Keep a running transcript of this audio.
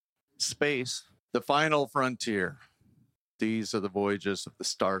Space, the final frontier. These are the voyages of the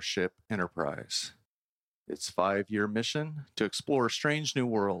Starship Enterprise. Its 5-year mission to explore strange new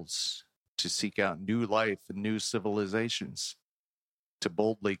worlds, to seek out new life and new civilizations, to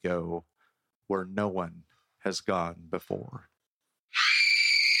boldly go where no one has gone before.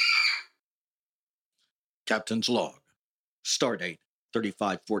 Captain's log. Stardate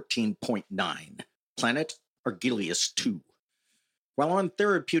 3514.9. Planet Argelius 2. While on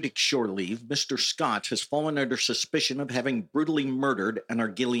therapeutic shore leave, Mr. Scott has fallen under suspicion of having brutally murdered an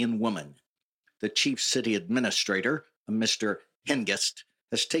Argelian woman. The chief city administrator, a Mr. Hengist,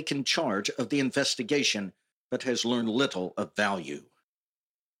 has taken charge of the investigation, but has learned little of value.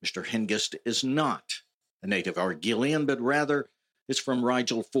 Mr. Hengist is not a native Argelian, but rather is from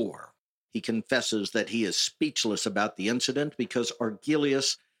Rigel 4. He confesses that he is speechless about the incident because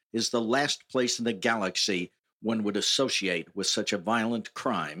Argelius is the last place in the galaxy one would associate with such a violent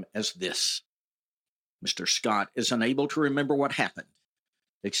crime as this. Mr. Scott is unable to remember what happened,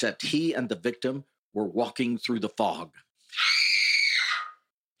 except he and the victim were walking through the fog.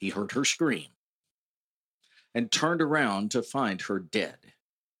 He heard her scream and turned around to find her dead.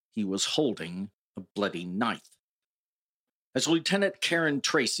 He was holding a bloody knife. As Lieutenant Karen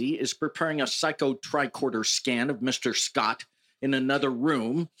Tracy is preparing a psycho-tricorder scan of Mr. Scott in another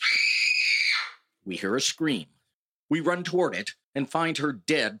room, we hear a scream. We run toward it and find her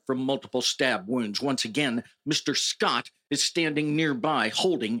dead from multiple stab wounds. Once again, Mr. Scott is standing nearby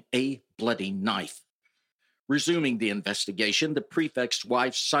holding a bloody knife. Resuming the investigation, the prefect's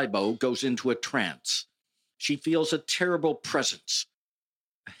wife, Cybo, goes into a trance. She feels a terrible presence,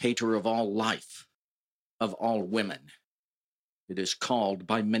 a hater of all life, of all women. It is called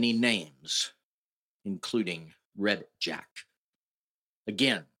by many names, including Red Jack.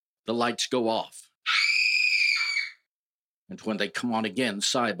 Again, the lights go off. And when they come on again,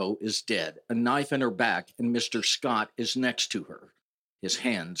 Cybo is dead, a knife in her back, and Mr. Scott is next to her, his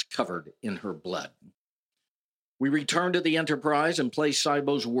hands covered in her blood. We return to the Enterprise and play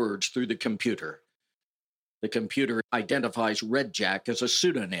Cybo's words through the computer. The computer identifies Red Jack as a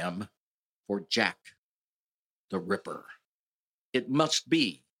pseudonym for Jack the Ripper. It must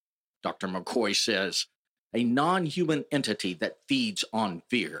be, Dr. McCoy says, a non-human entity that feeds on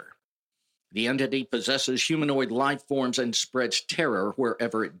fear. The entity possesses humanoid life forms and spreads terror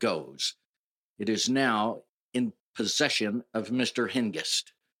wherever it goes. It is now in possession of Mr.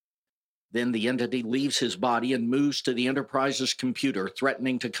 Hengist. Then the entity leaves his body and moves to the Enterprise's computer,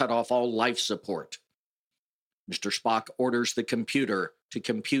 threatening to cut off all life support. Mr. Spock orders the computer to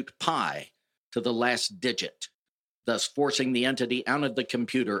compute pi to the last digit, thus forcing the entity out of the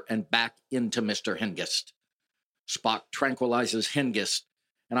computer and back into Mr. Hengist. Spock tranquilizes Hengist,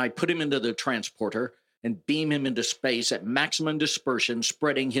 and I put him into the transporter and beam him into space at maximum dispersion,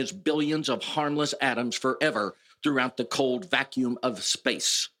 spreading his billions of harmless atoms forever throughout the cold vacuum of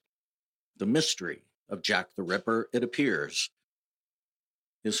space. The mystery of Jack the Ripper, it appears,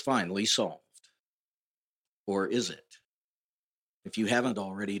 is finally solved. Or is it? If you haven't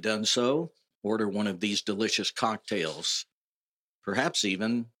already done so, order one of these delicious cocktails, perhaps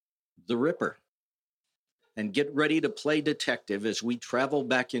even the Ripper, and get ready to play detective as we travel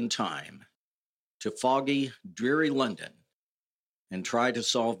back in time to foggy, dreary London and try to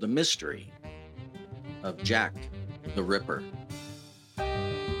solve the mystery of Jack the Ripper.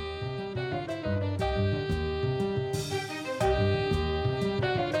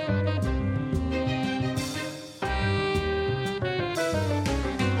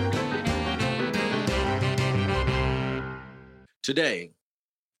 Today,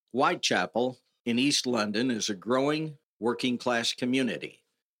 Whitechapel in East London is a growing working-class community.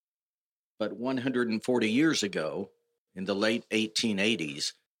 But 140 years ago, in the late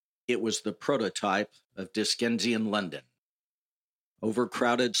 1880s, it was the prototype of Dickensian London.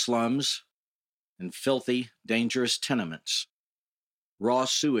 Overcrowded slums and filthy, dangerous tenements. Raw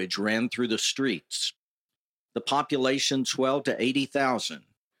sewage ran through the streets. The population swelled to 80,000,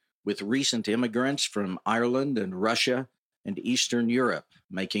 with recent immigrants from Ireland and Russia and Eastern Europe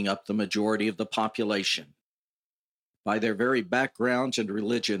making up the majority of the population. By their very backgrounds and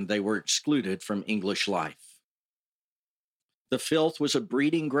religion, they were excluded from English life. The filth was a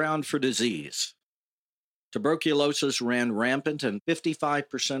breeding ground for disease. Tuberculosis ran rampant, and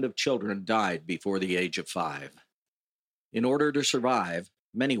 55% of children died before the age of 5. In order to survive,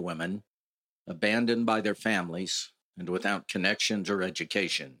 many women, abandoned by their families and without connections or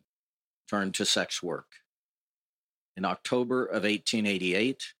education, turned to sex work. In October of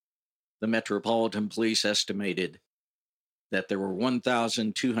 1888, the Metropolitan Police estimated that there were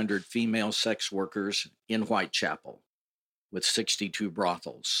 1,200 female sex workers in Whitechapel, with 62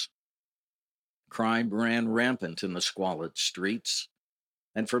 brothels. Crime ran rampant in the squalid streets,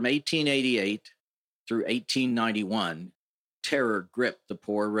 and from 1888 through 1891, terror gripped the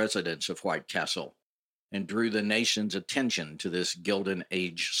poor residents of White Castle and drew the nation's attention to this Gilded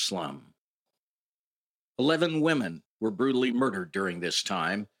Age slum. 11 women were brutally murdered during this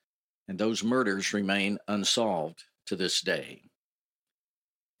time, and those murders remain unsolved to this day.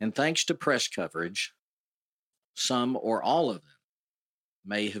 And thanks to press coverage, some or all of them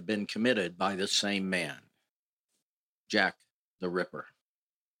may have been committed by the same man, Jack the Ripper.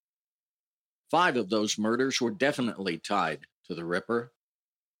 5 of those murders were definitely tied to the Ripper,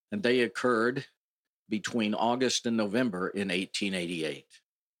 and they occurred between August and November in 1888.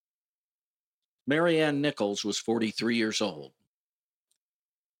 Mary Ann Nichols was 43 years old.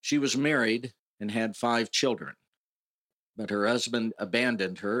 She was married and had 5 children, but her husband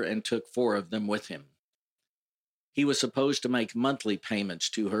abandoned her and took 4 of them with him. He was supposed to make monthly payments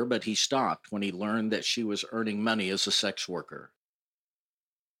to her, but he stopped when he learned that she was earning money as a sex worker.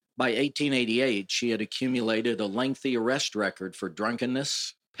 By 1888, she had accumulated a lengthy arrest record for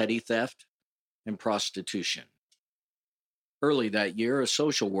drunkenness, petty theft, and prostitution. Early that year, a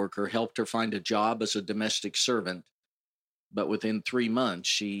social worker helped her find a job as a domestic servant, but within 3 months,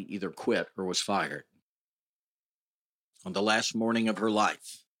 she either quit or was fired. On the last morning of her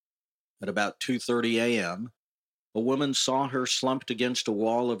life, at about 2:30 a.m., a woman saw her slumped against a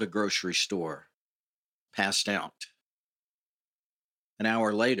wall of a grocery store, passed out. An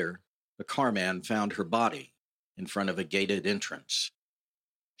hour later, a carman found her body in front of a gated entrance.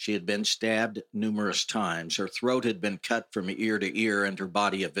 She had been stabbed numerous times. Her throat had been cut from ear to ear and her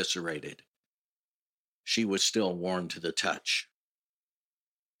body eviscerated. She was still warm to the touch.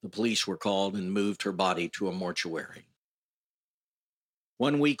 The police were called and moved her body to a mortuary.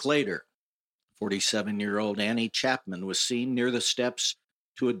 1 week later, 47-year-old Annie Chapman was seen near the steps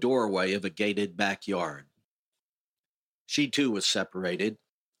to a doorway of a gated backyard. She too was separated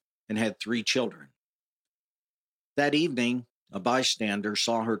and had 3 children. That evening, a bystander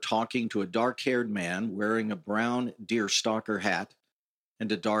saw her talking to a dark-haired man wearing a brown deerstalker hat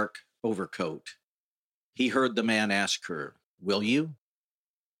and a dark overcoat. He heard the man ask her, "Will you?"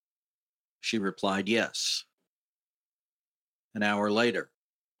 She replied, "Yes." An hour later,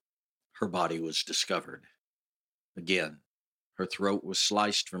 her body was discovered. Again, her throat was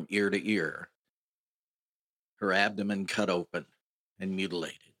sliced from ear to ear, her abdomen cut open and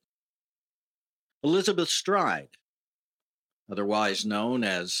mutilated. Elizabeth Stride, otherwise known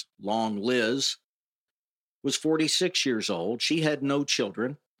as Long Liz, was 46 years old. She had no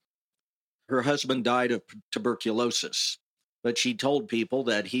children. Her husband died of tuberculosis, but she told people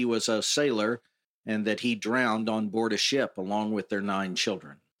that he was a sailor and that he drowned on board a ship along with their 9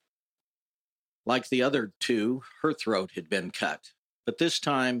 children. Like the other 2, her throat had been cut, but this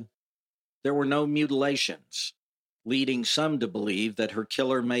time there were no mutilations, leading some to believe that her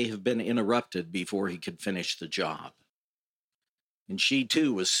killer may have been interrupted before he could finish the job. And she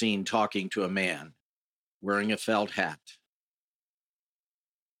too was seen talking to a man wearing a felt hat.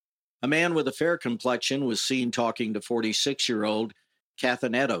 A man with a fair complexion was seen talking to 46-year-old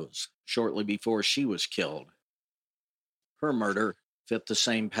Catherine Eddowes shortly before she was killed. Her murder fit the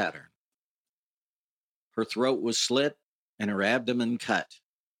same pattern. Her throat was slit and her abdomen cut.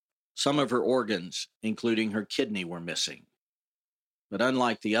 Some of her organs, including her kidney, were missing. But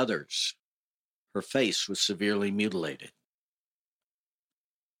unlike the others, her face was severely mutilated.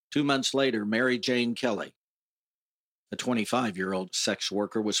 2 months later, Mary Jane Kelly, a 25-year-old sex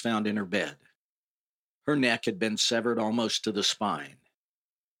worker, was found in her bed. Her neck had been severed almost to the spine.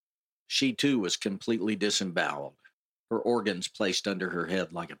 She too was completely disemboweled, her organs placed under her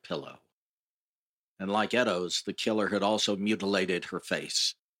head like a pillow. And like Eddowes, the killer had also mutilated her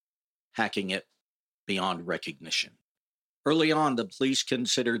face, hacking it beyond recognition. Early on, the police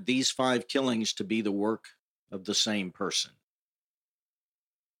considered these 5 killings to be the work of the same person.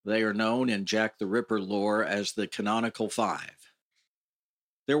 They are known in Jack the Ripper lore as the Canonical 5.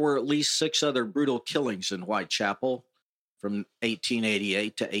 There were at least 6 other brutal killings in Whitechapel from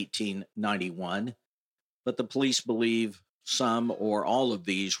 1888 to 1891, but the police believe some or all of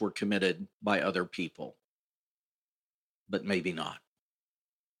these were committed by other people. But maybe not.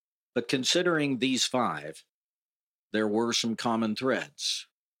 But considering these 5, there were some common threads.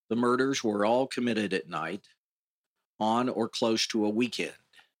 The murders were all committed at night, on or close to a weekend.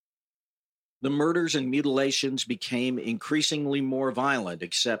 The murders and mutilations became increasingly more violent,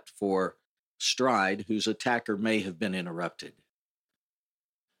 except for Stride, whose attacker may have been interrupted.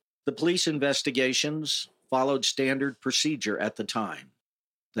 The police investigations followed standard procedure at the time.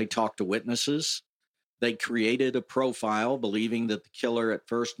 They talked to witnesses, They created a profile believing that the killer at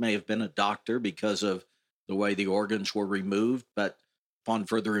first may have been a doctor because of the way the organs were removed, but upon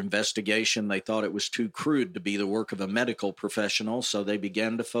further investigation, they thought it was too crude to be the work of a medical professional, so they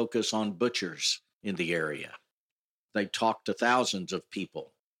began to focus on butchers in the area. They talked to thousands of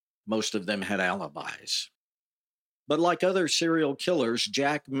people. Most of them had alibis. But like other serial killers,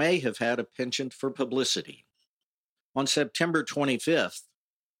 Jack may have had a penchant for publicity. On September 25th,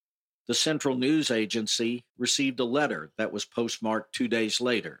 the Central News Agency received a letter that was postmarked 2 days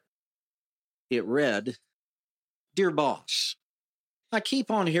later. It read, "Dear boss, I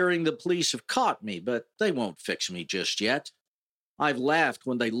keep on hearing the police have caught me, but they won't fix me just yet. I've laughed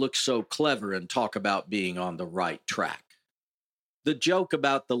when they look so clever and talk about being on the right track. The joke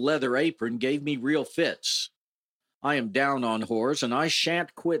about the leather apron gave me real fits. I am down on whores, and I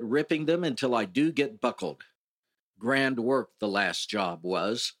shan't quit ripping them until I do get buckled. Grand work the last job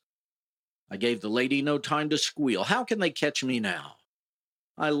was. I gave the lady no time to squeal. How can they catch me now?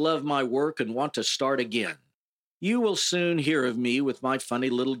 I love my work and want to start again. You will soon hear of me with my funny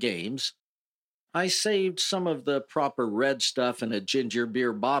little games. I saved some of the proper red stuff in a ginger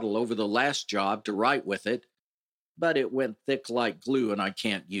beer bottle over the last job to write with it, but it went thick like glue and I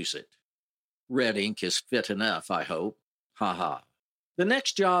can't use it. Red ink is fit enough, I hope. Ha ha. The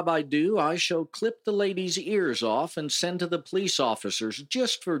next job I do, I shall clip the lady's ears off and send to the police officers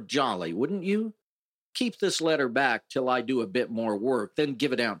just for jolly, wouldn't you? Keep this letter back till I do a bit more work, then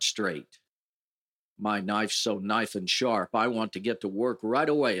give it out straight. My knife's so knife and sharp, I want to get to work right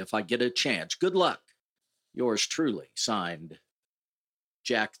away if I get a chance. Good luck. Yours truly, signed,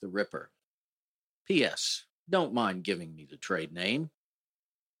 Jack the Ripper. P.S. Don't mind giving me the trade name.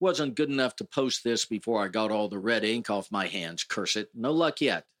 Wasn't good enough to post this before I got all the red ink off my hands, curse it. No luck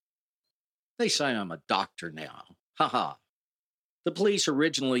yet. They say I'm a doctor now. Ha ha. The police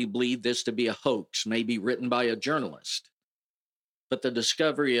originally believed this to be a hoax, maybe written by a journalist. But the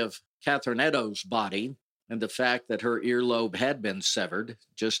discovery of Catherine Eddowes' body and the fact that her earlobe had been severed,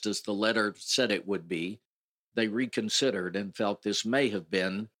 just as the letter said it would be, they reconsidered and felt this may have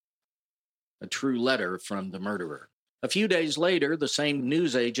been a true letter from the murderer. A few days later, the same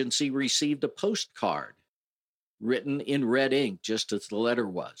news agency received a postcard written in red ink, just as the letter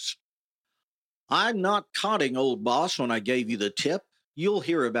was. I'm not codding, old boss, when I gave you the tip. You'll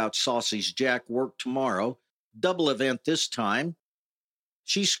hear about Saucy's Jack work tomorrow. Double event this time.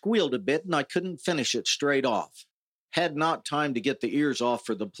 She squealed a bit and I couldn't finish it straight off. Had not time to get the ears off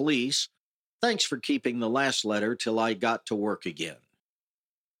for the police. Thanks for keeping the last letter till I got to work again.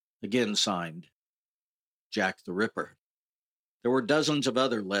 Again signed, Jack the Ripper. There were dozens of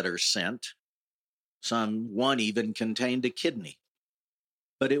other letters sent. One even contained a kidney.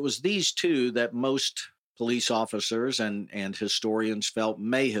 But it was these two that most police officers and historians felt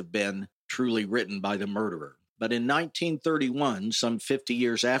may have been truly written by the murderer. But in 1931, some 50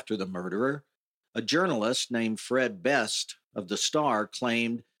 years after the murderer, a journalist named Fred Best of the Star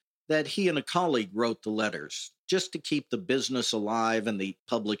claimed that he and a colleague wrote the letters just to keep the business alive and the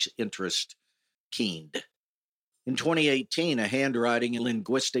public's interest keened. In 2018, a handwriting and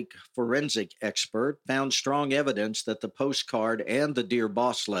linguistic forensic expert found strong evidence that the postcard and the Dear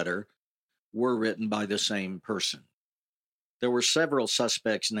Boss letter were written by the same person. There were several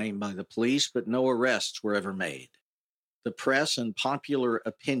suspects named by the police, but no arrests were ever made. The press and popular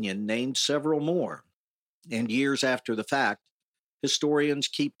opinion named several more, and years after the fact, historians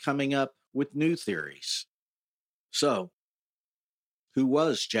keep coming up with new theories. So, who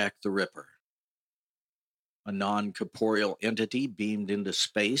was Jack the Ripper? A non-corporeal entity beamed into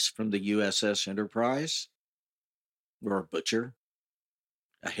space from the USS Enterprise? Or a butcher?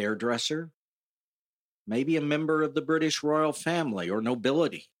 A hairdresser? Maybe a member of the British royal family or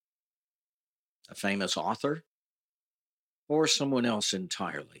nobility? A famous author? Or someone else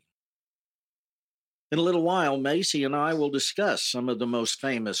entirely? In a little while, Macy and I will discuss some of the most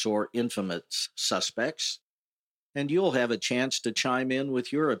famous or infamous suspects, and you'll have a chance to chime in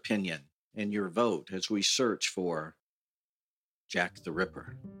with your opinion and your vote as we search for Jack the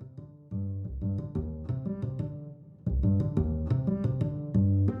Ripper.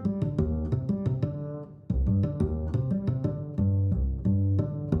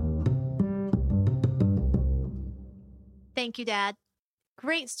 Thank you, Dad.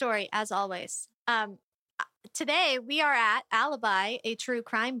 Great story, as always. Today, we are at Alibi, a true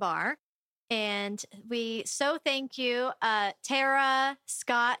crime bar. And we so thank you, Tara,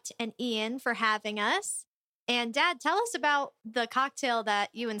 Scott, and Ian for having us. And Dad, tell us about the cocktail that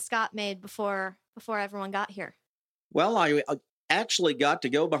you and Scott made before everyone got here. Well, actually got to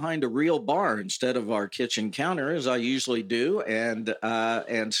go behind a real bar instead of our kitchen counter, as I usually do, and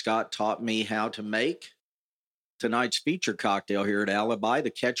Scott taught me how to make tonight's feature cocktail here at Alibi,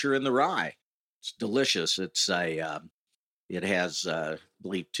 the Catcher in the Rye. It's delicious. It has, I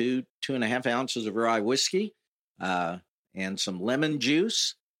believe, 2.5 ounces of rye whiskey, and some lemon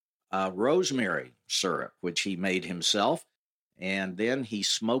juice, rosemary syrup, which he made himself. And then he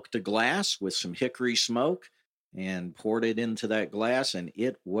smoked a glass with some hickory smoke and poured it into that glass, and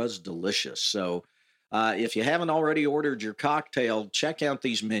it was delicious. So if you haven't already ordered your cocktail, check out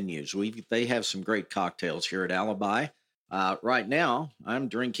these menus. They have some great cocktails here at Alibi. Right now, I'm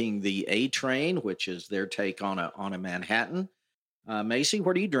drinking the A-Train, which is their take on a Manhattan. Macy,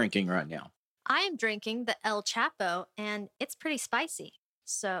 what are you drinking right now? I am drinking the El Chapo, and it's pretty spicy.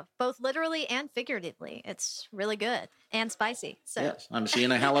 So both literally and figuratively, it's really good and spicy. So yes, I'm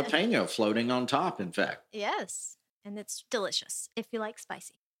seeing a jalapeno floating on top, in fact. Yes, and it's delicious if you like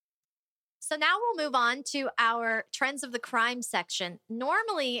spicy. So now we'll move on to our Trends of the Crime section.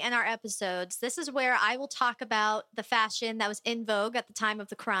 Normally in our episodes, this is where I will talk about the fashion that was in vogue at the time of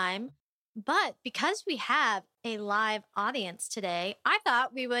the crime. But because we have a live audience today, I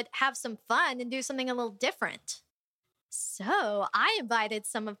thought we would have some fun and do something a little different. So I invited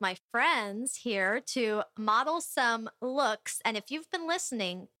some of my friends here to model some looks. And if you've been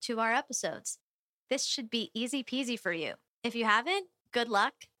listening to our episodes, this should be easy peasy for you. If you haven't, good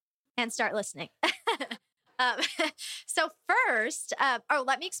luck and start listening. So first,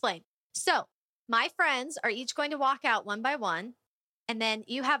 let me explain. So my friends are each going to walk out one by one. And then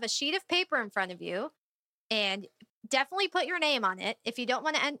you have a sheet of paper in front of you, and definitely put your name on it. If you don't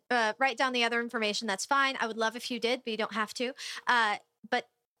want to write down the other information, that's fine. I would love if you did, but you don't have to. But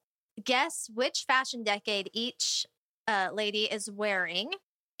guess which fashion decade each lady is wearing.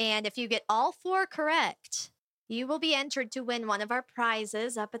 And if you get all 4 correct, you will be entered to win one of our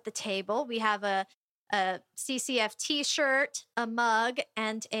prizes up at the table. We have a CCF t-shirt, a mug,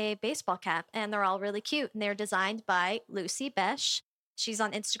 and a baseball cap. And they're all really cute. And they're designed by Lucy Besh. She's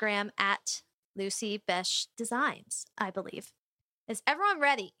on Instagram at Lucy Besh Designs, I believe. Is everyone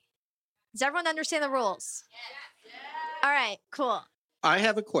ready? Does everyone understand the rules? Yes. All right, cool. I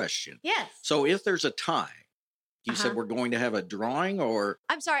have a question. Yes. So if there's a tie, you said we're going to have a drawing, or?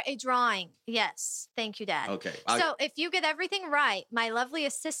 I'm sorry, a drawing. Yes. Thank you, Dad. Okay. So if you get everything right, my lovely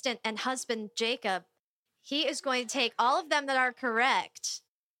assistant and husband, Jacob, he is going to take all of them that are correct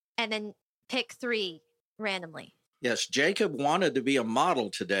and then pick 3 randomly. Yes, Jacob wanted to be a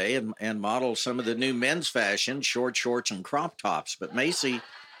model today and model some of the new men's fashion, short shorts and crop tops. But Macy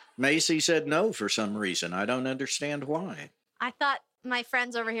said no for some reason. I don't understand why. I thought my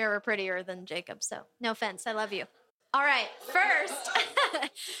friends over here were prettier than Jacob, so no offense. I love you. All right, first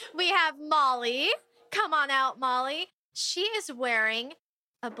we have Molly. Come on out, Molly. She is wearing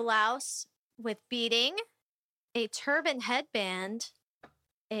a blouse with beading, a turban headband,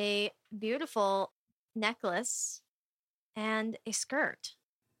 a beautiful necklace, and a skirt.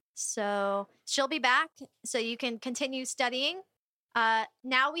 So she'll be back so you can continue studying.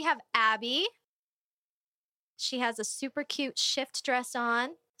 Now we have Abby. She has a super cute shift dress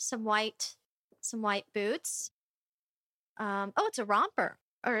on, some white boots. It's a romper,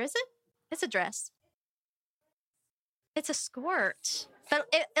 or is it? It's a dress. It's a skirt, but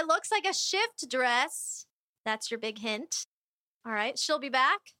it looks like a shift dress. That's your big hint. All right, she'll be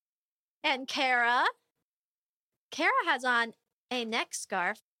back. And Kara has on a neck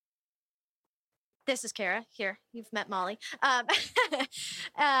scarf. This is Kara. Here, you've met Molly.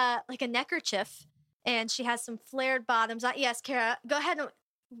 Like a neckerchief. And she has some flared bottoms on. Yes, Kara, go ahead and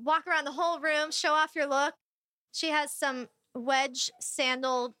walk around the whole room, show off your look. She has some wedge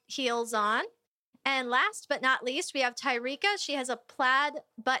sandal heels on. And last but not least, we have Tyrika. She has a plaid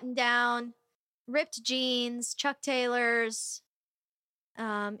button-down, ripped jeans, Chuck Taylors.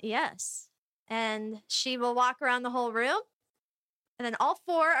 Yes. And she will walk around the whole room. And then all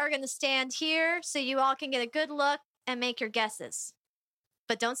 4 are going to stand here so you all can get a good look and make your guesses.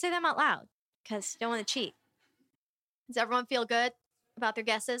 But don't say them out loud because you don't want to cheat. Does everyone feel good about their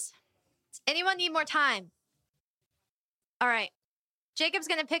guesses? Does anyone need more time? All right. Jacob's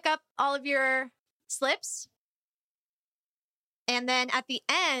going to pick up all of your slips. And then at the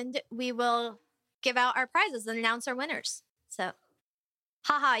end, we will give out our prizes and announce our winners. So,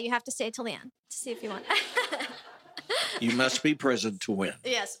 you have to stay till the end to see if you won. You must be present to win.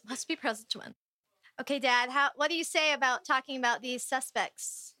 Yes, must be present to win. Okay, Dad, what do you say about talking about these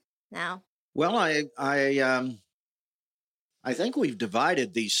suspects now? Well, I think we've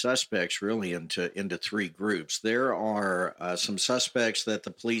divided these suspects really into 3 groups. There are some suspects that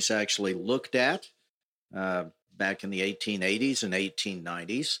the police actually looked at back in the 1880s and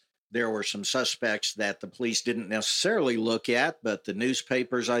 1890s. There were some suspects that the police didn't necessarily look at, but the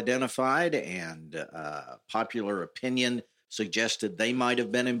newspapers identified, and popular opinion suggested they might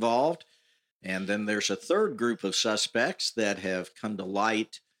have been involved. And then there's a third group of suspects that have come to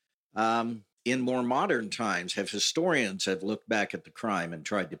light in more modern times. Historians have looked back at the crime and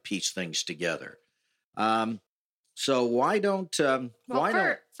tried to piece things together. So why don't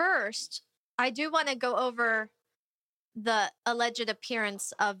first, I do want to go over the alleged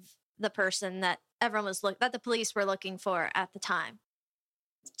appearance of the person that that the police were looking for at the time.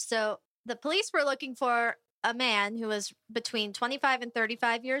 So the police were looking for a man who was between 25 and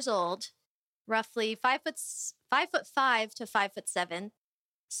 35 years old, roughly 5'5" to 5'7",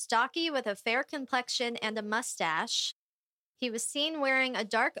 stocky with a fair complexion and a mustache. He was seen wearing a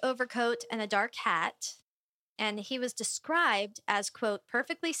dark overcoat and a dark hat, and he was described as, quote,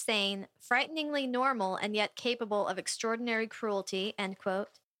 perfectly sane, frighteningly normal, and yet capable of extraordinary cruelty, end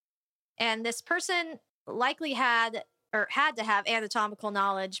quote. And this person likely had to have anatomical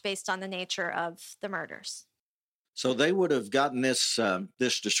knowledge based on the nature of the murders. So they would have gotten this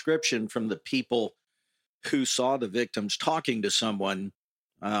description from the people who saw the victims talking to someone,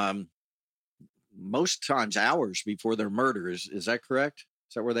 most times hours before their murder. Is that correct?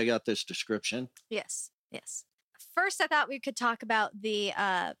 Is that where they got this description? Yes. First, I thought we could talk about the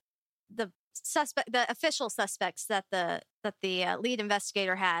official suspects that the lead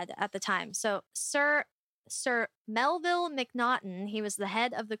investigator had at the time. So Sir Melville McNaughton, he was the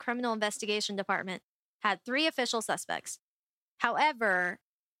head of the Criminal Investigation Department, had 3 official suspects. However,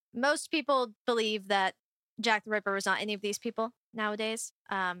 most people believe that Jack the Ripper was not any of these people nowadays.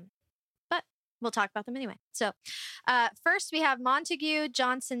 But we'll talk about them anyway. So first we have Montague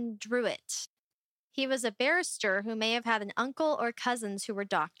Johnson Druitt. He was a barrister who may have had an uncle or cousins who were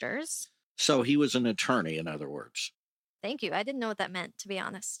doctors. So he was an attorney, in other words. Thank you. I didn't know what that meant, to be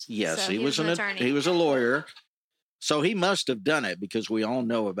honest. Yes, so he was an attorney. He was a lawyer. So he must have done it, because we all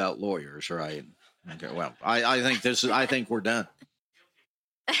know about lawyers, right? Okay, well, I think we're done.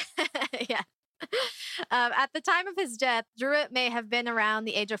 Yeah. At the time of his death, Druitt may have been around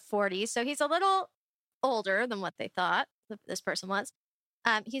the age of 40, so he's a little older than what they thought this person was.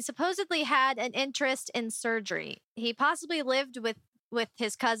 He supposedly had an interest in surgery. He possibly lived with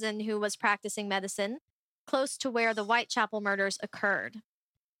his cousin who was practicing medicine close to where the Whitechapel murders occurred.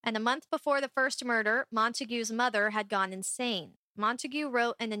 And a month before the first murder, Montague's mother had gone insane. Montague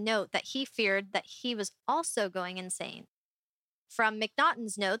wrote in a note that he feared that he was also going insane. From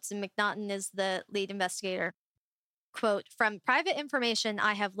McNaughton's notes, and McNaughton is the lead investigator, quote, from private information,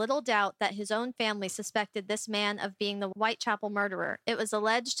 I have little doubt that his own family suspected this man of being the Whitechapel murderer. It was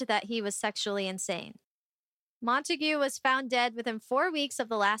alleged that he was sexually insane. Montague was found dead within 4 weeks of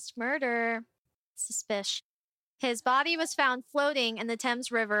the last murder. Suspicious. His body was found floating in the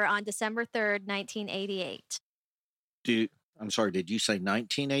Thames River on December 3rd, 1988. I'm sorry, did you say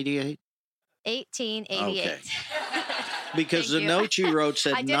 1988? 1888. Okay. Because the note you wrote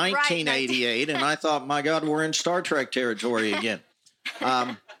said 1988, and I thought, my God, we're in Star Trek territory again.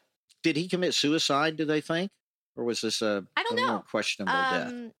 Did he commit suicide, do they think? Or was this a more questionable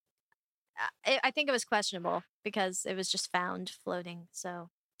death? I think it was questionable because it was just found floating. So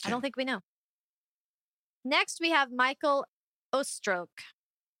I don't think we know. Next, we have Michael Ostrok.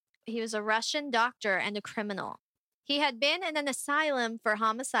 He was a Russian doctor and a criminal. He had been in an asylum for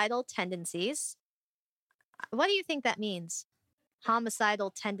homicidal tendencies. What do you think that means?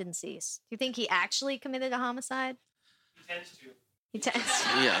 Homicidal tendencies. Do you think he actually committed a homicide? He tends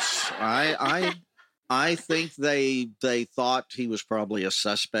to. Yes. I think they thought he was probably a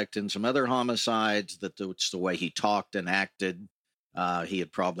suspect in some other homicides, that it's the way he talked and acted. He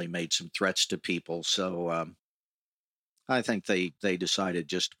had probably made some threats to people. So I think they decided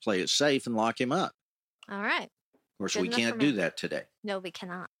just to play it safe and lock him up. All right. Of course, we can't do that today. No, we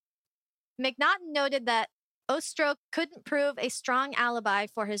cannot. McNaughton noted that Ostrok couldn't prove a strong alibi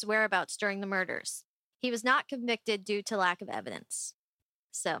for his whereabouts during the murders. He was not convicted due to lack of evidence.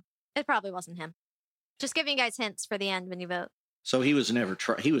 So it probably wasn't him. Just giving you guys hints for the end when you vote. So he was never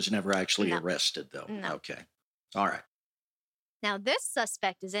actually arrested, though. No. Okay. All right. Now this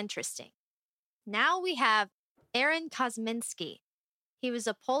suspect is interesting. Now we have Aaron Kosminski. He was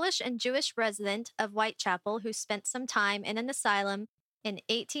a Polish and Jewish resident of Whitechapel who spent some time in an asylum in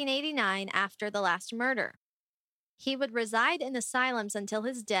 1889 after the last murder. He would reside in asylums until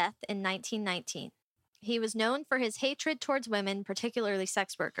his death in 1919. He was known for his hatred towards women, particularly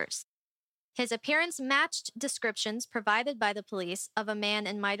sex workers. His appearance matched descriptions provided by the police of a man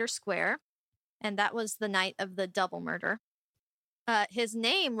in Mitre Square, and that was the night of the double murder. His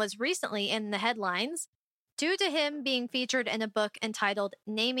name was recently in the headlines due to him being featured in a book entitled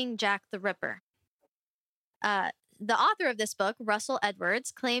Naming Jack the Ripper. The author of this book, Russell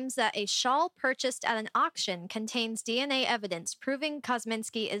Edwards, claims that a shawl purchased at an auction contains DNA evidence proving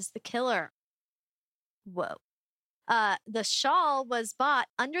Kosminski is the killer. Whoa. The shawl was bought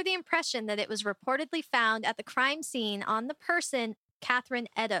under the impression that it was reportedly found at the crime scene on the person Catherine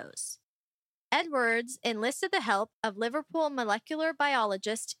Eddowes. Edwards enlisted the help of Liverpool molecular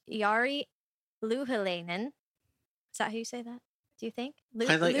biologist Jari Louhilainen. Is that how you say that? Do you think?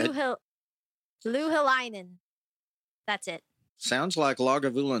 Louhilainen. That's it. Sounds like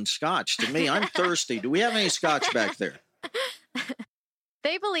Lagavulin Scotch to me. I'm thirsty. Do we have any Scotch back there?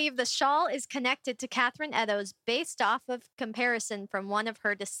 They believe the shawl is connected to Catherine Eddowes based off of comparison from one of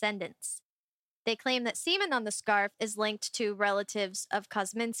her descendants. They claim that semen on the scarf is linked to relatives of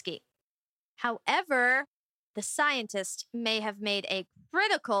Kosminski. However, the scientist may have made a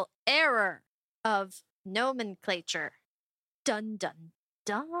critical error of nomenclature. Dun, dun,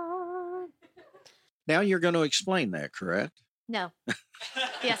 dun. Now you're going to explain that, correct? No.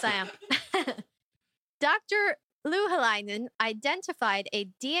 Yes, I am. Dr. Louhilainen identified a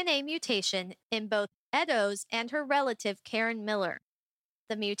DNA mutation in both Eddowes and her relative Karen Miller.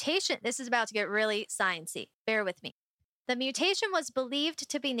 The mutation, this is about to get really sciencey. Bear with me. The mutation was believed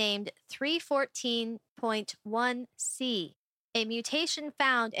to be named 314.1C, a mutation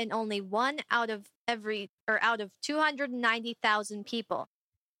found in only 1 out of 290,000 people,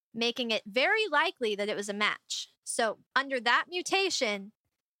 making it very likely that it was a match. So, under that mutation,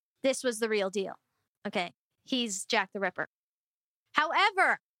 this was the real deal. Okay, he's Jack the Ripper.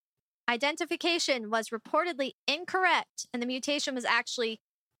 However, identification was reportedly incorrect, and the mutation was actually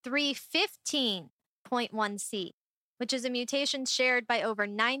 315.1C, which is a mutation shared by over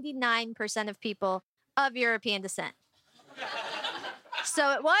 99% of people of European descent.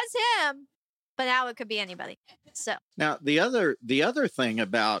 So it was him, but now it could be anybody. So now the other thing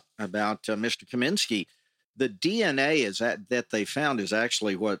about Mr. Kosminski, the DNA is that they found is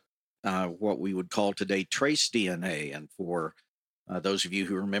actually what we would call today trace DNA. And for those of you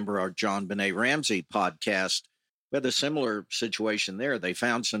who remember our John Benet Ramsey podcast, we had a similar situation there. They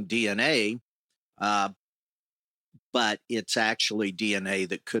found some DNA, but it's actually DNA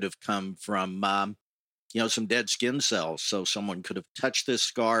that could have come from some dead skin cells. So someone could have touched this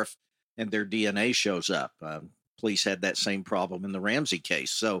scarf and their DNA shows up. Police had that same problem in the Ramsey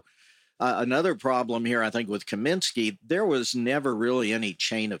case. So another problem here, I think, with Kosminski, there was never really any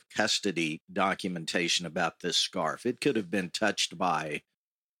chain of custody documentation about this scarf. It could have been touched by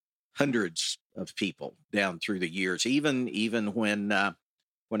hundreds of people down through the years, even when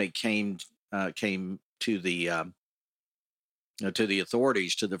it came to the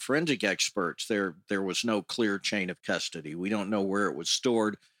authorities, to the forensic experts. There was no clear chain of custody. We don't know where it was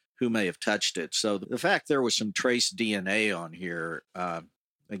stored, who may have touched it. So the fact there was some trace DNA on here,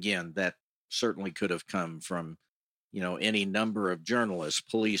 again, that certainly could have come from, any number of journalists,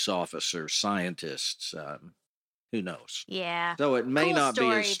 police officers, scientists, who knows? Yeah. So it may Cool not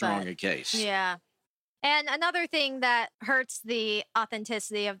story, be as strong but- a case. Yeah. And another thing that hurts the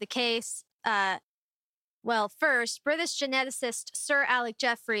authenticity of the case, first, British geneticist Sir Alec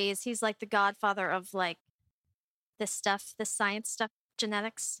Jeffreys, he's like the godfather of this science stuff,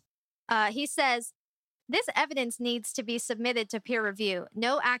 genetics. He says, this evidence needs to be submitted to peer review.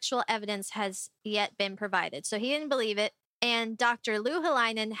 No actual evidence has yet been provided. So he didn't believe it. And Dr.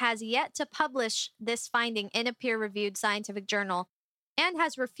 Louhilainen has yet to publish this finding in a peer-reviewed scientific journal and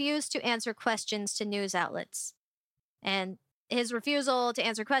has refused to answer questions to news outlets. And his refusal to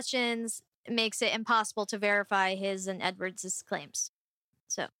answer questions makes it impossible to verify his and Edwards' claims.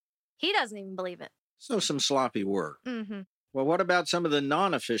 So he doesn't even believe it. So some sloppy work. Mm-hmm. Well, what about some of the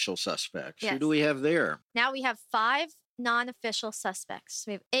non-official suspects? Yes. Who do we have there? Now we have 5 non-official suspects.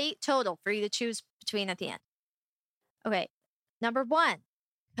 We have 8 total for you to choose between at the end. Okay, number 1.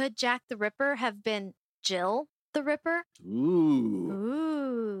 Could Jack the Ripper have been Jill the Ripper? Ooh.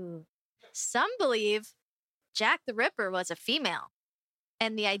 Ooh. Some believe Jack the Ripper was a female.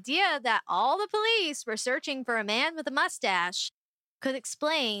 And the idea that all the police were searching for a man with a mustache could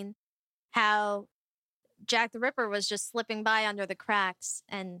explain how Jack the Ripper was just slipping by under the cracks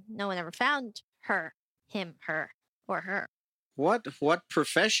and no one ever found him, her, or her. What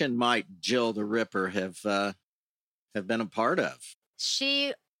profession might Jill the Ripper have been a part of?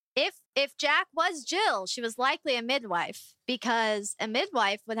 If Jack was Jill, she was likely a midwife, because a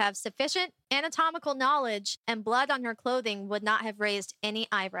midwife would have sufficient anatomical knowledge and blood on her clothing would not have raised any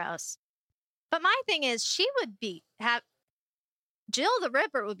eyebrows. But my thing is, Jill the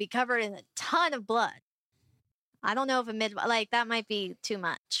Ripper would be covered in a ton of blood. I don't know if a midwife, like, that might be too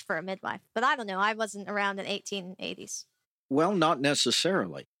much for a midwife, but I don't know. I wasn't around in 1880s. Well, not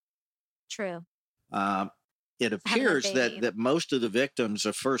necessarily. True. It Having a appears baby. that most of the victims,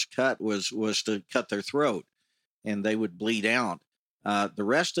 the first cut was to cut their throat, and they would bleed out. The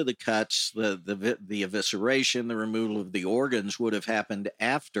rest of the cuts, the evisceration, the removal of the organs would have happened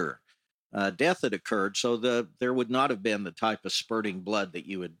after death had occurred, so there would not have been the type of spurting blood that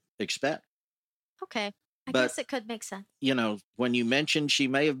you would expect. Okay. I But- guess it could make sense. You know, when you mentioned she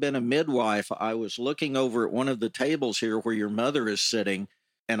may have been a midwife, I was looking over at one of the tables here where your mother is sitting,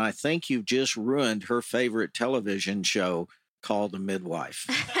 and I think you've just ruined her favorite television show called The Midwife.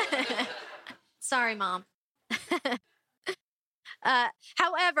 Sorry, Mom.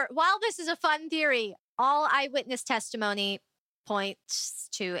 However, while this is a fun theory, all eyewitness testimony points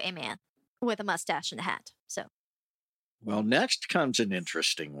to a man with a mustache and a hat. So Well, next comes an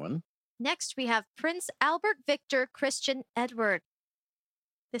interesting one. next we have Prince Albert Victor Christian Edward.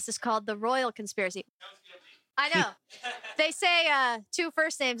 This is called the Royal Conspiracy. I know. They say 2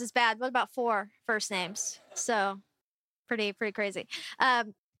 first names is bad. What about 4 first names? So pretty crazy.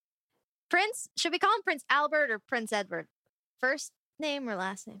 Should we call him Prince Albert or Prince Edward? First name or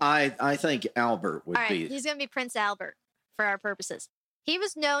last name? I think Albert would All right, be. he's going to be Prince Albert for our purposes. He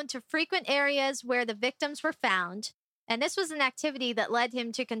was known to frequent areas where the victims were found, and this was an activity that led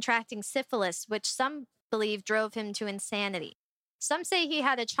him to contracting syphilis, which some believe drove him to insanity. Some say he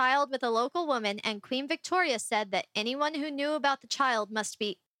had a child with a local woman, and Queen Victoria said that anyone who knew about the child must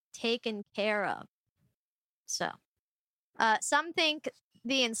be taken care of. So, some think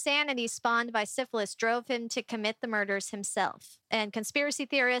the insanity spawned by syphilis drove him to commit the murders himself. And conspiracy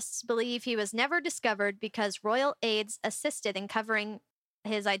theorists believe he was never discovered because royal aides assisted in covering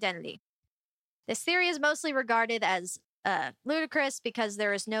his identity. This theory is mostly regarded as ludicrous because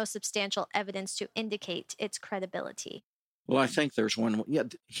there is no substantial evidence to indicate its credibility. Well, I think there's one.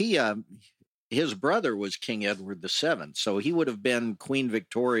 Yeah, his brother was King Edward VII, so he would have been Queen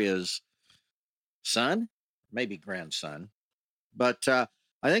Victoria's son, maybe grandson. But I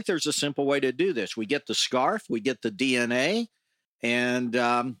think there's a simple way to do this. We get the scarf, we get the DNA, and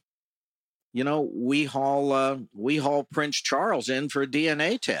we haul Prince Charles in for a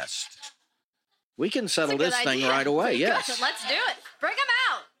DNA test. We can settle this thing right away. Yes, Let's do it. Bring him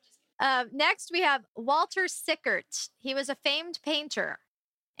out. Next, we have Walter Sickert. He was a famed painter,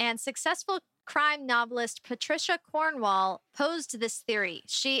 and successful crime novelist Patricia Cornwall posed this theory.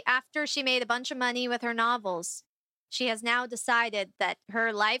 After she made a bunch of money with her novels, she has now decided that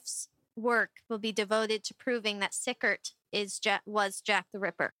her life's work will be devoted to proving that Sickert was Jack the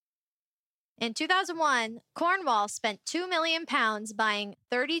Ripper. In 2001, Cornwall spent £2 million buying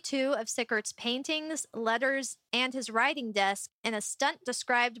 32 of Sickert's paintings, letters, and his writing desk in a stunt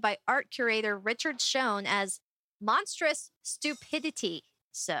described by art curator Richard Schoen as monstrous stupidity.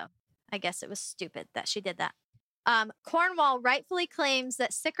 So I guess it was stupid that she did that. Cornwall rightfully claims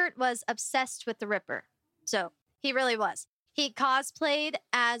that Sickert was obsessed with the Ripper. So he really was. He cosplayed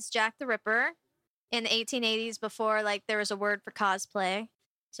as Jack the Ripper in the 1880s before there was a word for cosplay.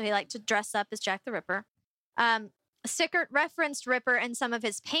 So he liked to dress up as Jack the Ripper. Sickert referenced Ripper in some of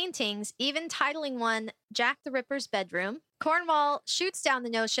his paintings, even titling one Jack the Ripper's Bedroom. Cornwall shoots down the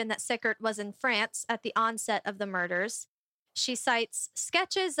notion that Sickert was in France at the onset of the murders. She cites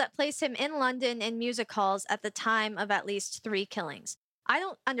sketches that place him in London in music halls at the time of at least 3 killings. I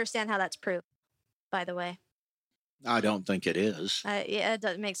don't understand how that's proof, by the way. I don't think it is.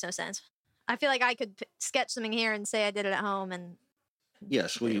 It makes no sense. I feel like I could sketch something here and say I did it at home, and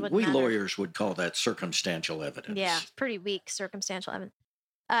yes, we matter. lawyers would call that circumstantial evidence. Yeah, pretty weak circumstantial evidence.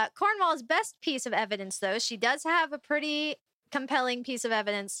 Cornwall's best piece of evidence, though, she does have a pretty compelling piece of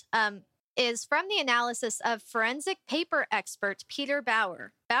evidence, is from the analysis of forensic paper expert Peter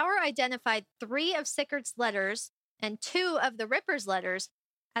Bauer. Bauer identified 3 of Sickert's letters and 2 of the Ripper's letters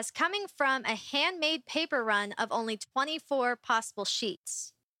as coming from a handmade paper run of only 24 possible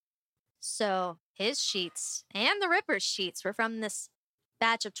sheets. So his sheets and the Ripper's sheets were from this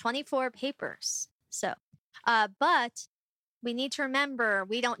batch of 24 papers. So, but we need to remember,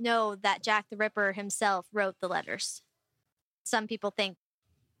 we don't know that Jack the Ripper himself wrote the letters. Some people think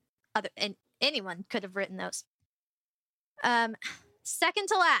anyone could have written those. Second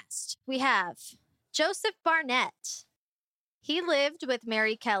to last, we have Joseph Barnett. He lived with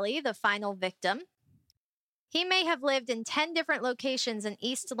Mary Kelly, the final victim. He may have lived in 10 different locations in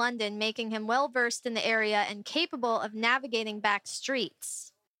East London, making him well-versed in the area and capable of navigating back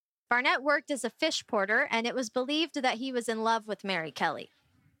streets. Barnett worked as a fish porter, and it was believed that he was in love with Mary Kelly.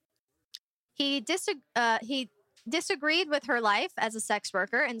 He disagreed with her life as a sex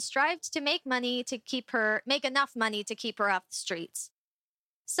worker and strived to make enough money to keep her off the streets.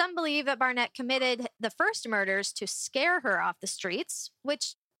 Some believe that Barnett committed the first murders to scare her off the streets,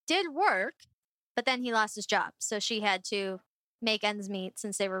 which did work, but then he lost his job. So she had to make ends meet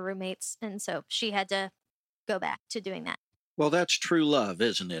since they were roommates. And so she had to go back to doing that. Well, that's true love,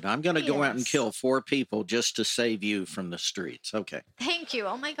 isn't it? I'm going to go out and Yes. kill 4 people just to save you from the streets. Okay. Thank you.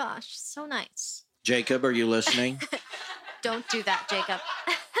 Oh my gosh. So nice. Jacob, are you listening? Don't do that, Jacob.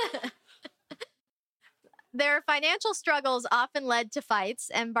 Their financial struggles often led to fights,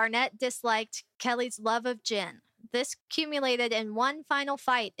 and Barnett disliked Kelly's love of gin. This culminated in one final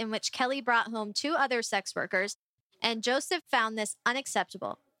fight in which Kelly brought home 2 other sex workers, and Joseph found this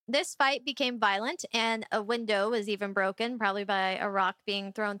unacceptable. This fight became violent, and a window was even broken, probably by a rock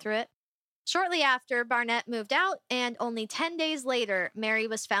being thrown through it. Shortly after, Barnett moved out, and only 10 days later, Mary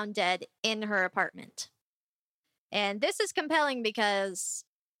was found dead in her apartment. And this is compelling because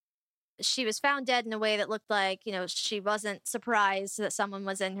she was found dead in a way that looked like, she wasn't surprised that someone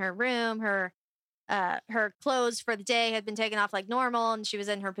was in her room. Her clothes for the day had been taken off like normal, and she was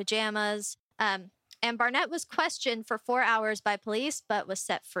in her pajamas. And Barnett was questioned for 4 hours by police, but was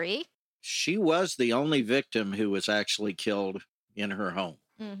set free. She was the only victim who was actually killed in her home.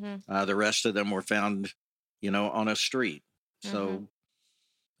 Mm-hmm. The rest of them were found, on a street. So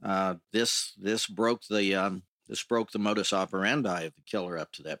this broke the modus operandi of the killer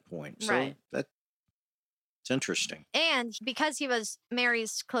up to that point. So Right. It's interesting. And because he was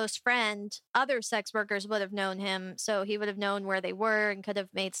Mary's close friend, other sex workers would have known him, so he would have known where they were and could have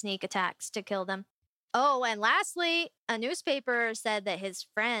made sneak attacks to kill them. Oh, and lastly, a newspaper said that his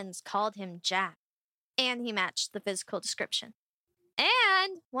friends called him Jack, and he matched the physical description.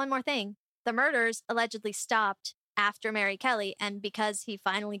 And one more thing, the murders allegedly stopped after Mary Kelly, and because he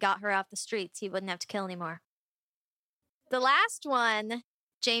finally got her off the streets, he wouldn't have to kill anymore. The last one,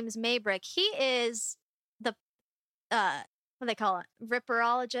 James Maybrick, he is the, what do they call it?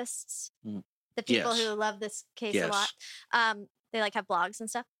 Ripperologists? The people Yes. who love this case Yes. a lot. They have blogs and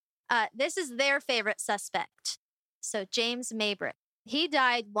stuff. This is their favorite suspect. So James Maybrick. He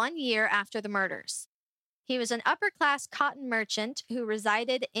died 1 year after the murders. He was an upper-class cotton merchant who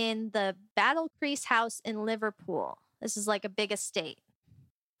resided in the Battle Crease house in Liverpool. This is like a big estate.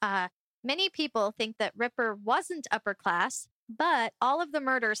 Many people think that Ripper wasn't upper class, but all of the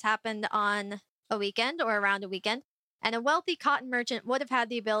murders happened on a weekend or around a weekend, and a wealthy cotton merchant would have had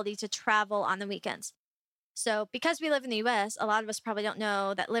the ability to travel on the weekends. So because we live in the US, a lot of us probably don't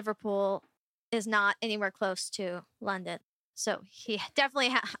know that Liverpool is not anywhere close to London. So he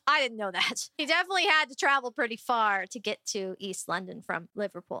definitely I didn't know that. He definitely had to travel pretty far to get to East London from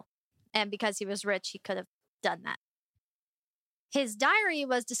Liverpool. And because he was rich, he could have done that. His diary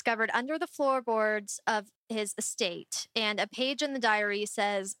was discovered under the floorboards of his estate, and a page in the diary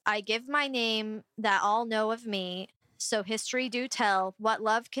says, "I give my name that all know of me, so history do tell what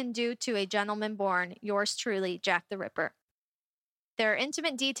love can do to a gentleman born, yours truly, Jack the Ripper." There are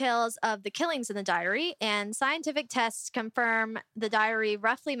intimate details of the killings in the diary, and scientific tests confirm the diary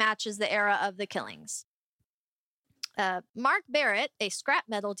roughly matches the era of the killings. Mark Barrett, a scrap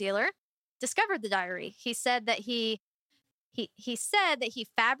metal dealer, discovered the diary. He said that he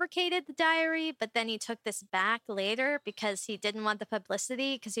fabricated the diary, but then he took this back later because he didn't want the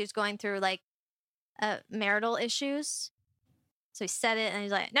publicity because he was going through marital issues. So he said it and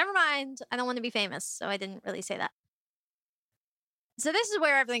he's like, never mind, I don't want to be famous. So I didn't really say that. So this is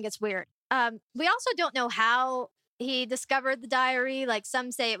where everything gets weird. We also don't know how he discovered the diary. Like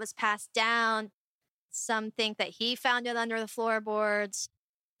some say it was passed down. Some think that he found it under the floorboards.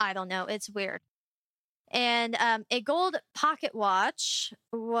 I don't know. It's weird. And a gold pocket watch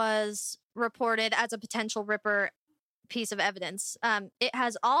was reported as a potential Ripper piece of evidence. It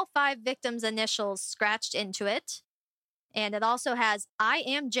has all 5 victims' initials scratched into it. And it also has "I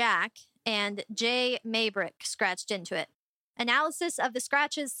am Jack" and "J. Maybrick" scratched into it. Analysis of the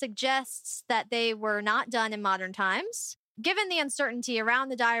scratches suggests that they were not done in modern times. Given the uncertainty around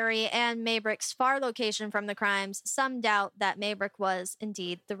the diary and Maybrick's far location from the crimes, some doubt that Maybrick was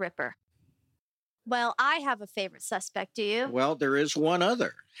indeed the Ripper. Well, I have a favorite suspect, do you? Well, there is one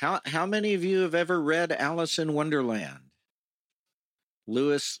other. How many of you have ever read Alice in Wonderland?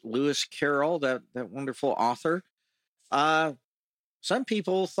 Lewis Carroll, that wonderful author. Some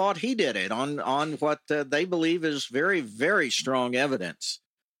people thought he did it on what they believe is very, very strong evidence.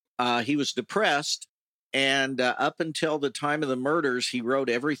 He was depressed, and up until the time of the murders, he wrote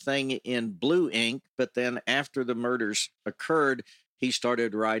everything in blue ink. But then after the murders occurred, he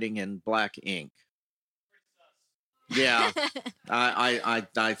started writing in black ink. Yeah,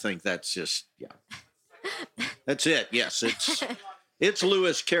 I think that's just, yeah. That's it. Yes, it's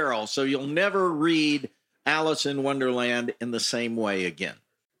Lewis Carroll. So you'll never read Alice in Wonderland in the same way again.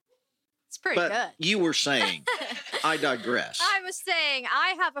 It's pretty But good. you were saying, I digress. I was saying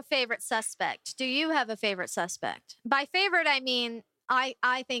I have a favorite suspect. Do you have a favorite suspect? By favorite, I mean I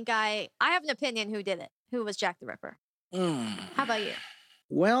think I have an opinion who did it. Who was Jack the Ripper? How about you?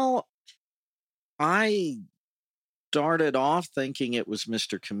 Well, I started off thinking it was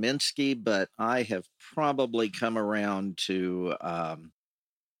Mr. Kaminsky, but I have probably come around to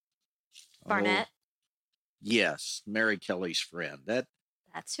Barnett. Yes, Mary Kelly's friend.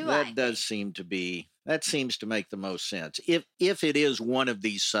 That's who That I does seem to be, that seems to make the most sense. If it is one of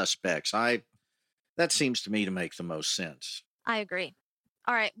these suspects, that seems to me to make the most sense. I agree.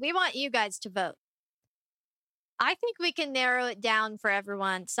 All right, we want you guys to vote. I think we can narrow it down for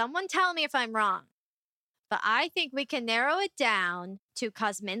everyone. Someone tell me if I'm wrong. But I think we can narrow it down to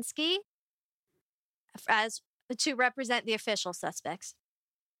Kosminski as to represent the official suspects.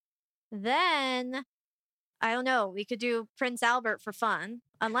 Then, I don't know, we could do Prince Albert for fun,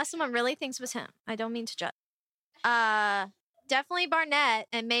 unless someone really thinks it was him. I don't mean to judge. Definitely Barnett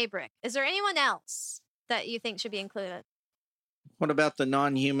and Maybrick. Is there anyone else that you think should be included? What about the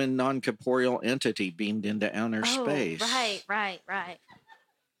non-human, non-corporeal entity beamed into outer space? Right.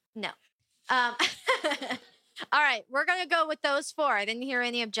 No. All right, we're going to go with those four. I didn't hear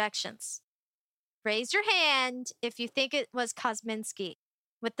any objections. Raise your hand if you think it was Kosminski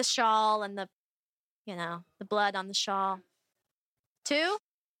with the shawl and the blood on the shawl. 2,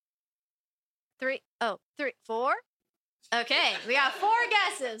 3, 4. Okay, we got 4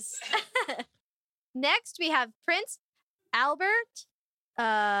 guesses. Next, we have Prince Albert,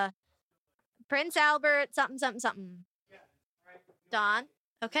 something. Don.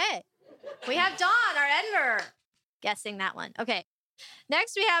 Okay. We have Don, our editor, guessing that one. Okay.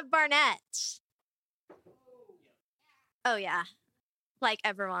 Next, we have Barnett. Oh, yeah. Like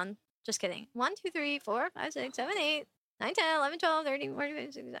everyone. Just kidding. 1, 2, 3, 4, 5, 6, 7, 8, 9, 10, 11, 12, 13, 14, 15,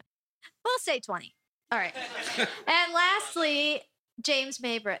 16, 17. We'll say 20. All right. And lastly, James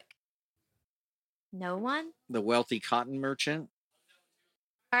Maybrick. No one? The wealthy cotton merchant?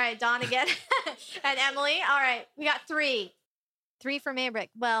 All right, Dawn again. And Emily. All right, we got 3. 3 for Maybrick.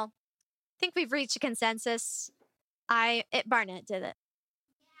 Well, I think we've reached a consensus. Barnett did it.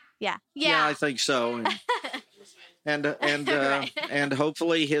 Yeah, I think so. And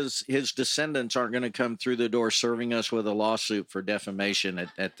hopefully his descendants aren't going to come through the door serving us with a lawsuit for defamation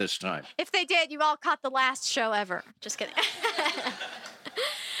at this time. If they did, you all caught the last show ever. Just kidding.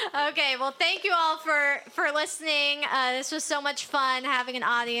 Okay, well, thank you all for listening. This was so much fun having an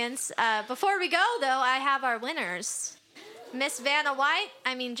audience. Before we go, though, I have our winners. Miss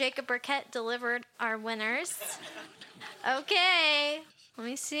Jacob Burkett delivered our winners. Okay, let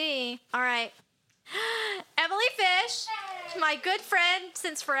me see. All right. Emily Fish, my good friend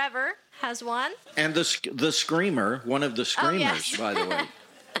since forever, has won. And the screamer, one of the screamers, by the way.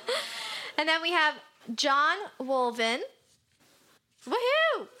 And then we have John Wolven.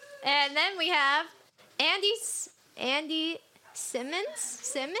 Woohoo! And then we have Andy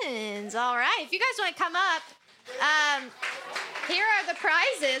Simmons. All right. If you guys want to come up, here are the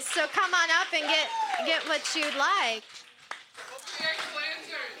prizes. So come on up and get what you'd like.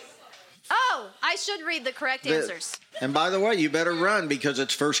 Oh, I should read the correct answers. And by the way, you better run because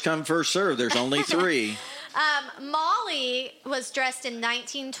it's first come, first serve. There's only 3. Molly was dressed in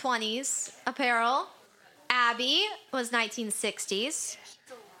 1920s apparel. Abby was 1960s.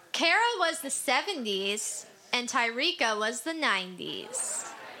 Kara was the 70s. And Tyreka was the 90s.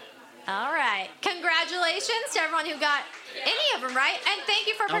 All right. Congratulations to everyone who got any of them right. And thank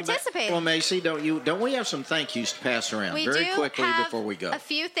you for participating. Well, Macy, don't we have some thank yous to pass around very quickly before we go? A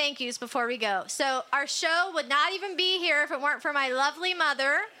few thank yous before we go. So our show would not even be here if it weren't for my lovely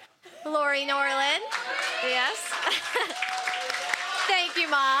mother, Lori Norland. Yes. Thank you,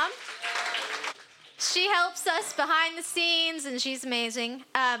 Mom. She helps us behind the scenes, and she's amazing.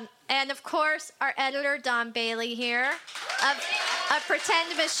 And, of course, our editor, Don Bailey here of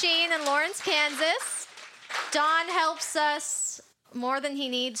Pretend Machine in Lawrence, Kansas. Don helps us more than he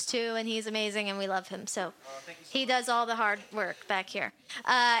needs to, and he's amazing, and we love him. So he does all the hard work back here.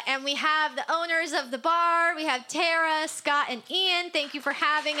 And we have the owners of the bar. We have Tara, Scott, and Ian. Thank you for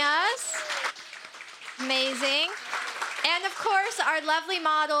having us. Amazing. And, of course, our lovely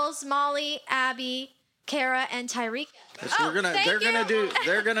models, Molly, Abby, Kara, and Tyreka. So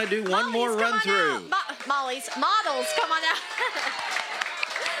they're gonna do one more run through. Molly's models, come on out.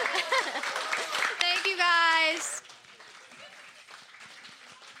 Thank you, guys.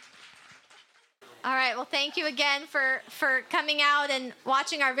 All right, well, thank you again for coming out and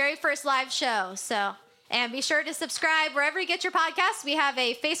watching our very first live show. So, And be sure to subscribe wherever you get your podcasts. We have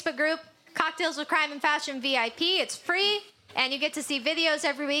a Facebook group, Cocktails with Crime and Fashion VIP. It's free, and you get to see videos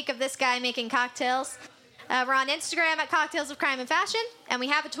every week of this guy making cocktails. We're on Instagram at Cocktails of Crime and Fashion, and we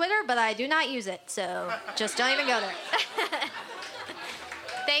have a Twitter, but I do not use it, so just don't even go there.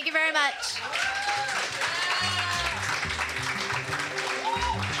 Thank you very much.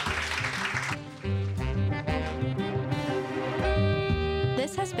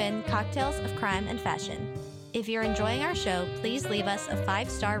 This has been Cocktails of Crime and Fashion. If you're enjoying our show, please leave us a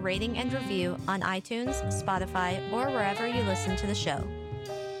 5-star rating and review on iTunes, Spotify, or wherever you listen to the show.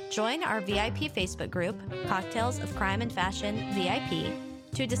 Join our VIP Facebook group, Cocktails of Crime and Fashion VIP,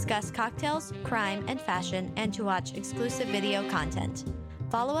 to discuss cocktails, crime, and fashion, and to watch exclusive video content.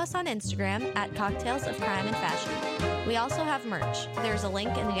 Follow us on Instagram at Cocktails of Crime and Fashion. We also have merch. There's a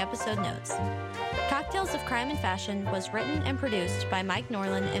link in the episode notes. Cocktails of Crime and Fashion was written and produced by Mike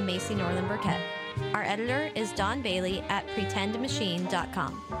Norland and Macy Norland Burkett. Our editor is Don Bailey at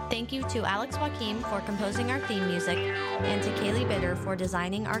pretendmachine.com. Thank you to Alex Joaquim for composing our theme music and to Kaylee Bitter for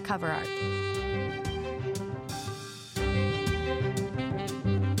designing our cover art.